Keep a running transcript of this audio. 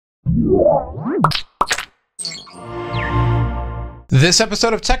This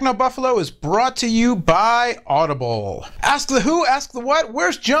episode of Techno Buffalo is brought to you by Audible. Ask the who, ask the what,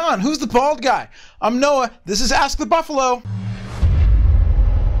 where's John? Who's the bald guy? I'm Noah, this is Ask the Buffalo.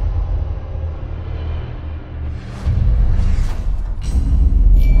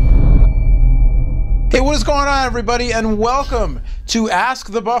 Hey, what is going on, everybody, and welcome to Ask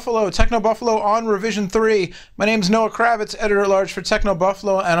the Buffalo, Techno Buffalo on Revision 3. My name's Noah Kravitz, editor-at-large for Techno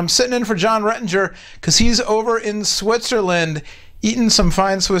Buffalo, and I'm sitting in for John Rettinger because he's over in Switzerland eating some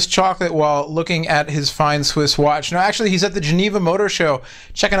fine Swiss chocolate while looking at his fine Swiss watch. No, actually, he's at the Geneva Motor Show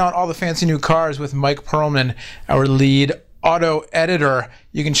checking out all the fancy new cars with Mike Perlman, our lead auto editor.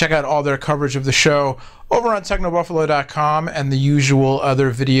 You can check out all their coverage of the show over on technobuffalo.com and the usual other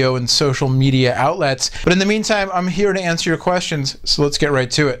video and social media outlets. But in the meantime, I'm here to answer your questions, so let's get right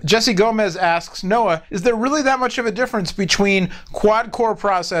to it. Jesse Gomez asks, Noah, is there really that much of a difference between quad-core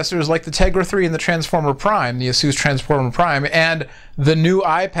processors like the Tegra 3 and the Transformer Prime, the Asus Transformer Prime, and the new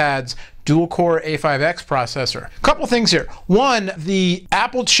iPad's dual-core A5x processor? A couple things here. One, the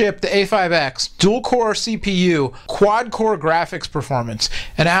Apple chip, the A5X, dual-core CPU, quad-core graphics performance.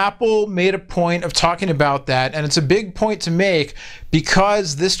 And Apple made a point of talking about that, and it's a big point to make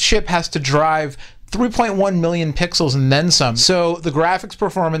because this chip has to drive 3.1 million pixels and then some. So the graphics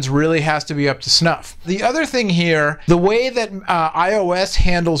performance really has to be up to snuff. The other thing here, the way that iOS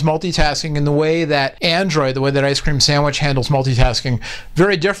handles multitasking and the way that Android, the way that Ice Cream Sandwich handles multitasking,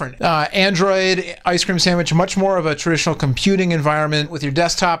 very different. Android, Ice Cream Sandwich, much more of a traditional computing environment with your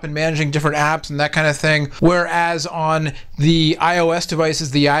desktop and managing different apps and that kind of thing. Whereas on the iOS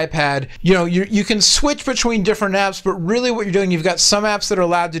devices, the iPad, you can switch between different apps, but really what you're doing, you've got some apps that are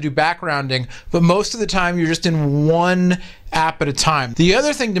allowed to do backgrounding, but most of the time you're just in one app at a time. The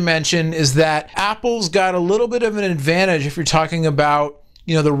other thing to mention is that Apple's got a little bit of an advantage if you're talking about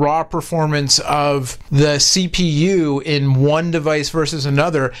the raw performance of the CPU in one device versus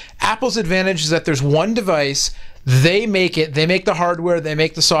another. Apple's advantage is that there's one device. They make it, they make the hardware, they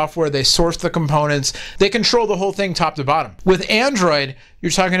make the software, they source the components, they control the whole thing top to bottom. With Android,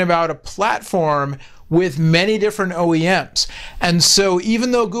 you're talking about a platform with many different OEMs. And so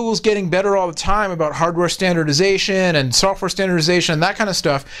even though Google's getting better all the time about hardware standardization and software standardization and that kind of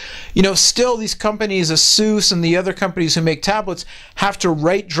stuff, still these companies, Asus and the other companies who make tablets, have to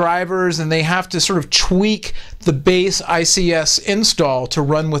write drivers and they have to sort of tweak the base ICS install to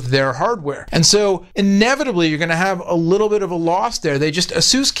run with their hardware. And so inevitably you're gonna have a little bit of a loss there.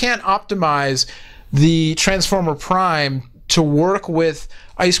 Asus can't optimize the Transformer Prime to work with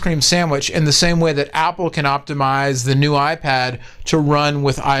Ice Cream Sandwich in the same way that Apple can optimize the new iPad to run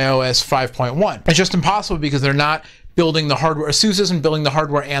with iOS 5.1. It's just impossible because they're not building the hardware. Asus isn't building the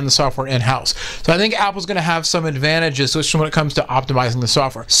hardware and the software in-house. So I think Apple's going to have some advantages when it comes to optimizing the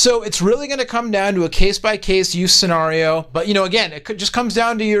software. So it's really going to come down to a case-by-case use scenario. But again, it just comes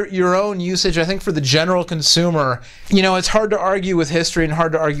down to your own usage. I think for the general consumer, it's hard to argue with history and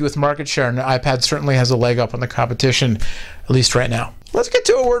hard to argue with market share, and the iPad certainly has a leg up on the competition, at least right now. Let's get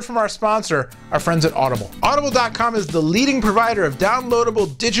to a word from our sponsor, our friends at Audible. Audible.com is the leading provider of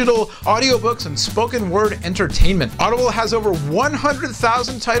downloadable digital audiobooks and spoken word entertainment. Audible has over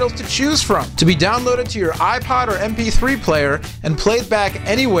 100,000 titles to choose from to be downloaded to your iPod or MP3 player and played back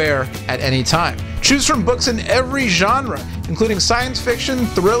anywhere at any time. Choose from books in every genre, including science fiction,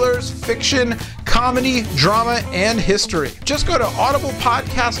 thrillers, fiction, comedy, drama, and history. Just go to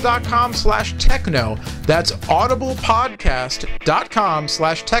audiblepodcast.com/techno. That's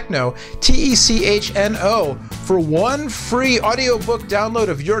audiblepodcast.com/techno, TECHNO, for one free audiobook download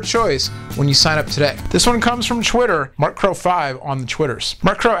of your choice when you sign up today. This one comes from Twitter, MarkCrow5 on the Twitters.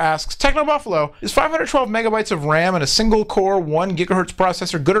 Mark Crow asks, Techno Buffalo, is 512 megabytes of RAM and a single core 1 gigahertz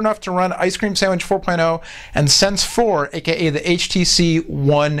processor good enough to run Ice Cream Sandwich 4.0 and Sense 4, aka the HTC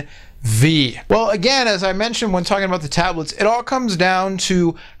One V? Well, again, as I mentioned when talking about the tablets, it all comes down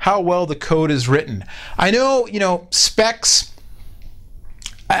to how well the code is written. I know, specs,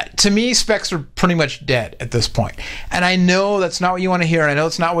 to me, specs are pretty much dead at this point. And I know that's not what you want to hear. I know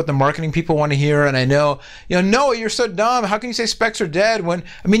it's not what the marketing people want to hear. And I know, no, you're so dumb. How can you say specs are dead when,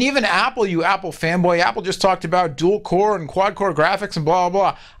 even Apple, you Apple fanboy, Apple just talked about dual core and quad core graphics and blah,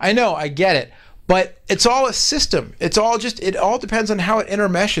 blah, blah. I know, I get it. But it's all a system. It all depends on how it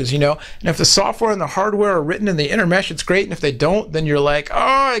intermeshes, And if the software and the hardware are written in the intermesh, it's great. And if they don't, then you're like,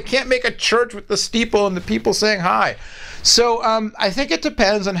 oh, I can't make a church with the steeple and the people saying hi. So I think it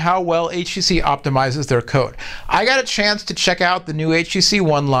depends on how well HTC optimizes their code. I got a chance to check out the new HTC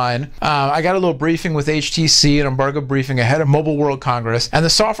One line. I got a little briefing with HTC, an embargo briefing ahead of Mobile World Congress, and the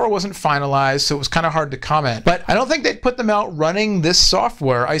software wasn't finalized, so it was kind of hard to comment. But I don't think they'd put them out running this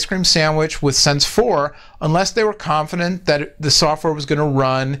software, Ice Cream Sandwich with Sense 4, unless they were confident that the software was going to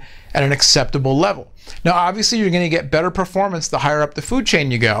run at an acceptable level. Now, obviously, you're going to get better performance the higher up the food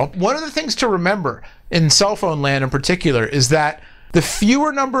chain you go. One of the things to remember in cell phone land in particular is that the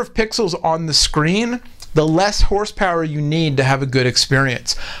fewer number of pixels on the screen, the less horsepower you need to have a good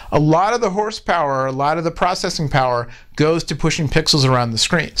experience. A lot of the horsepower, a lot of the processing power goes to pushing pixels around the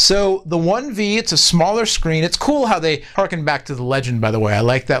screen. So the 1V, it's a smaller screen. It's cool how they harken back to the Legend, by the way. I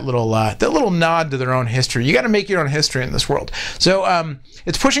like that little nod to their own history. You got to make your own history in this world. So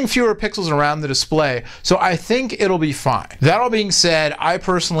it's pushing fewer pixels around the display. So I think it'll be fine. That all being said, I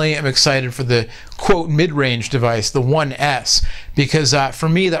personally am excited for the quote mid-range device, the 1S, because for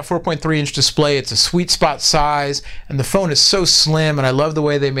me, that 4.3-inch display, it's a sweet spot size, and the phone is so slim, and I love the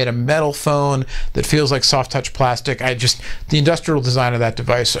way they made a metal phone that feels like soft touch plastic. The industrial design of that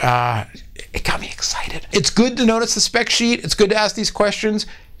device, it got me excited. It's good to notice the spec sheet. It's good to ask these questions.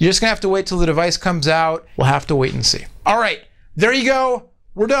 You're just gonna have to wait till the device comes out. We'll have to wait and see. All right, there you go.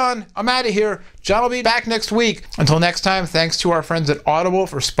 We're done. I'm out of here. John will be back next week. Until next time, thanks to our friends at Audible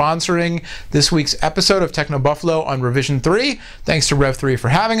for sponsoring this week's episode of Techno Buffalo on Revision 3. Thanks to Rev3 for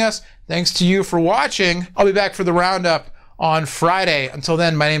having us. Thanks to you for watching. I'll be back for the roundup on Friday. Until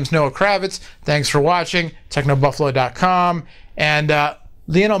then, my name's Noah Kravitz. Thanks for watching. TechnoBuffalo.com. And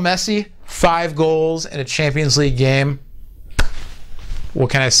Lionel Messi, 5 goals in a Champions League game. What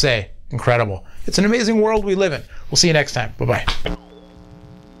can I say? Incredible. It's an amazing world we live in. We'll see you next time. Bye-bye.